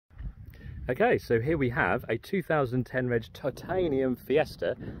Okay, so here we have a 2010 reg titanium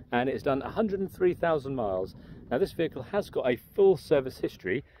Fiesta, and it's done 103,000 miles. Now this vehicle has got a full service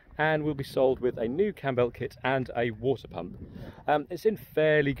history and will be sold with a new cam belt kit and a water pump. It's in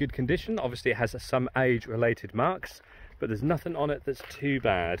fairly good condition. Obviously it has some age related marks, but there's nothing on it that's too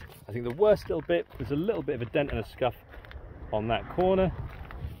bad. I think the worst little bit, there's a little bit of a dent and a scuff on that corner,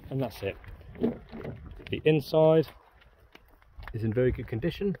 and that's it. The inside is in very good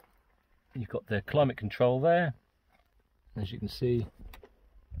condition. You've got the climate control there, as you can see,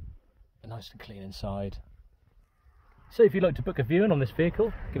 nice and clean inside. So if you'd like to book a viewing on this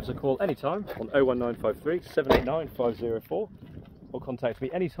vehicle, give us a call anytime on 01953 789 504, or contact me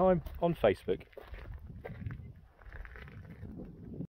anytime on Facebook.